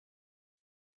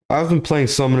I've been playing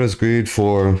Summoner's Greed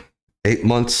for 8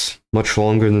 months, much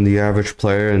longer than the average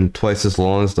player, and twice as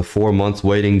long as the 4-month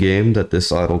waiting game that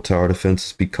this idle tower defense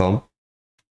has become.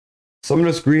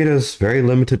 Summoner's Greed has very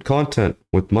limited content,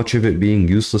 with much of it being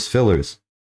useless fillers,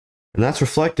 and that's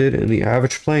reflected in the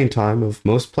average playing time of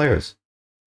most players.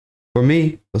 For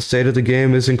me, the state of the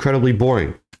game is incredibly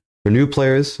boring. For new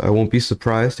players, I won't be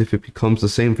surprised if it becomes the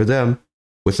same for them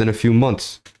within a few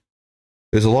months.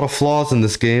 There's a lot of flaws in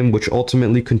this game which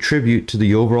ultimately contribute to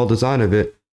the overall design of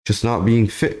it just not being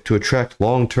fit to attract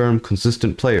long-term,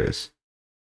 consistent players.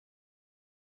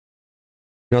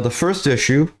 Now, the first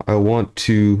issue I want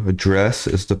to address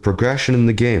is the progression in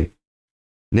the game.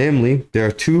 Namely, there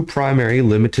are two primary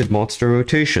limited monster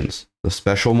rotations. The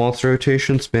special monster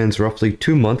rotation spans roughly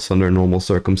 2 months under normal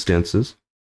circumstances,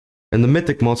 and the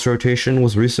mythic monster rotation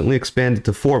was recently expanded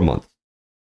to 4 months.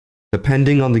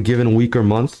 Depending on the given week or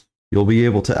month, you'll be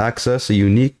able to access a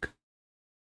unique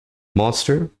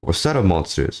monster or set of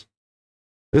monsters.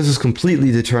 This is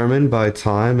completely determined by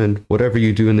time, and whatever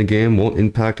you do in the game won't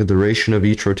impact the duration of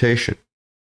each rotation.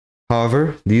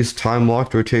 However, these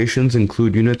time-locked rotations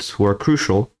include units who are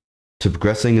crucial to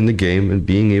progressing in the game and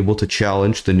being able to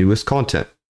challenge the newest content.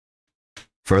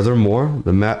 Furthermore,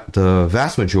 the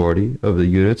vast majority of the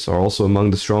units are also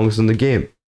among the strongest in the game.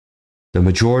 The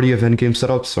majority of endgame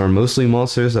setups are mostly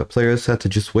monsters that players had to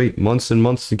just wait months and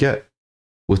months to get,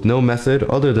 with no method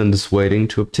other than this waiting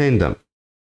to obtain them.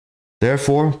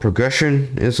 Therefore,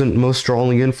 progression isn't most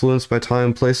strongly influenced by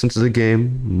time placed into the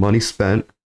game, money spent,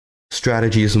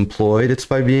 strategies employed. It's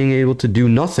by being able to do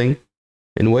nothing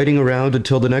and waiting around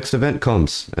until the next event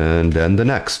comes, and then the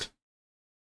next.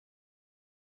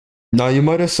 Now, you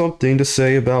might have something to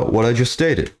say about what I just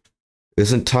stated.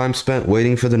 Isn't time spent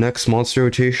waiting for the next monster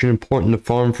rotation important to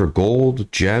farm for gold,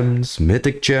 gems,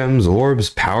 mythic gems, orbs,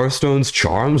 power stones,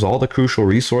 charms, all the crucial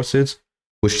resources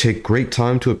which take great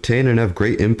time to obtain and have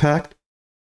great impact?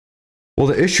 Well,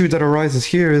 the issue that arises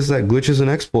here is that glitches and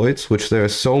exploits, which there are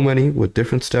so many with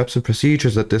different steps and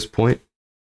procedures at this point,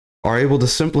 are able to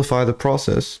simplify the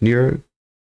process near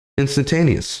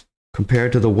instantaneous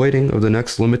compared to the waiting of the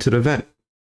next limited event.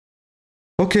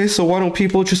 Okay, so why don't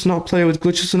people just not play with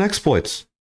glitches and exploits?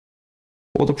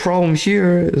 Well, the problem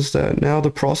here is that now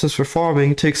the process for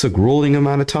farming takes a grueling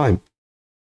amount of time.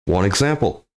 One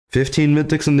example, 15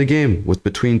 mythics in the game, with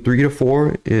between 3 to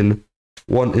 4 in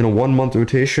a 1 month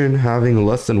rotation having a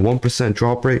less than 1%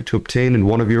 drop rate to obtain in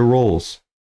one of your rolls.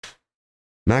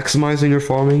 Maximizing your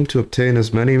farming to obtain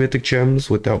as many mythic gems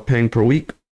without paying per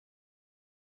week.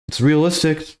 It's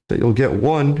realistic that you'll get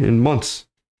one in months,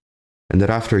 and that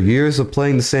after years of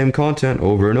playing the same content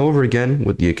over and over again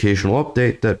with the occasional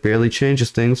update that barely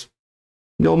changes things,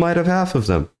 you'll might have half of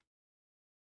them.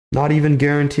 Not even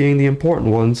guaranteeing the important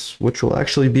ones, which will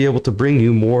actually be able to bring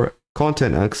you more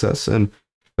content access and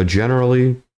a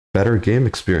generally better game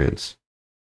experience.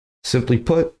 Simply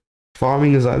put,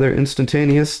 farming is either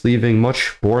instantaneous, leaving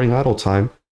much boring idle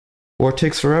time, or it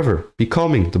takes forever,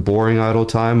 becoming the boring idle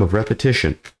time of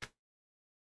repetition.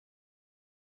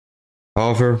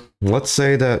 However, let's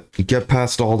say that you get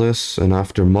past all this, and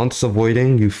after months of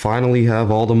waiting, you finally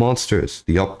have all the monsters,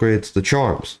 the upgrades, the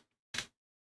charms.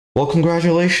 Well,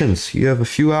 congratulations, you have a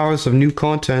few hours of new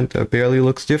content that barely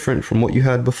looks different from what you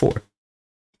had before.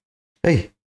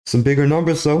 Hey, some bigger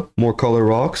numbers though, more color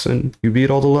rocks, and you beat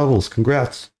all the levels,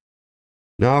 congrats.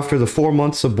 Now after the 4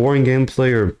 months of boring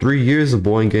gameplay, or 3 years of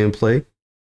boring gameplay,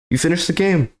 you finish the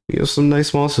game, you have some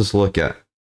nice monsters to look at.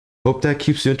 Hope that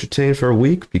keeps you entertained for a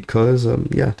week, because,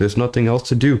 yeah, there's nothing else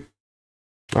to do.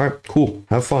 Alright, cool,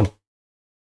 have fun.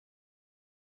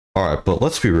 Alright, but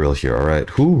let's be real here, alright?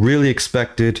 Who really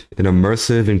expected an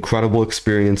immersive, incredible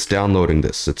experience downloading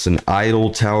this? It's an idle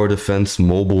tower defense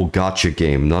mobile gacha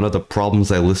game. None of the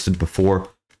problems I listed before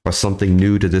are something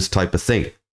new to this type of thing.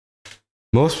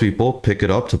 Most people pick it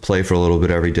up to play for a little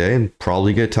bit every day and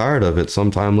probably get tired of it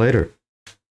sometime later.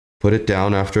 Put it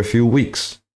down after a few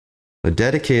weeks. The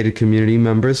dedicated community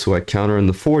members who I counter in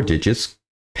the 4 digits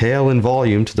pale in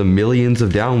volume to the millions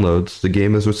of downloads the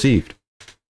game has received.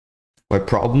 My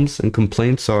problems and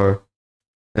complaints and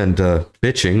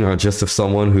bitching are just of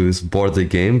someone who's bored of the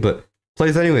game but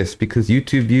plays anyways because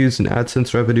YouTube views and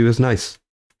AdSense revenue is nice.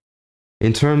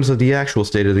 In terms of the actual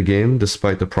state of the game,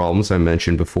 despite the problems I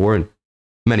mentioned before and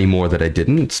many more that I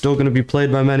didn't, it's still going to be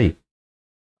played by many.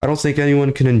 I don't think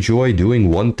anyone can enjoy doing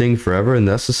one thing forever, and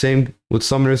that's the same with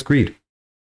Summoner's Greed.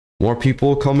 More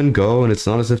people come and go, and it's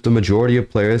not as if the majority of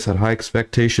players had high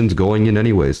expectations going in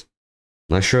anyways.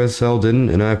 I sure as hell didn't,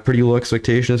 and I have pretty low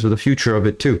expectations for the future of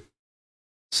it too.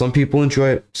 Some people enjoy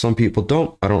it, some people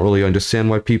don't. I don't really understand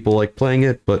why people like playing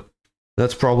it, but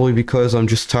that's probably because I'm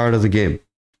just tired of the game.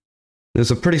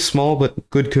 There's a pretty small but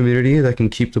good community that can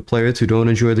keep the players who don't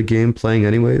enjoy the game playing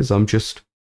anyways. I'm just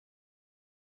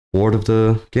bored of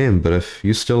the game, but if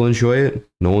you still enjoy it,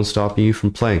 no one's stopping you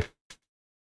from playing.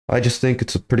 I just think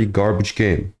it's a pretty garbage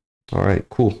game. Alright,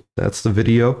 cool. That's the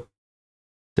video.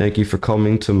 Thank you for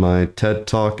coming to my TED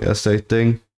Talk essay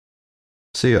thing.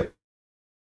 See ya.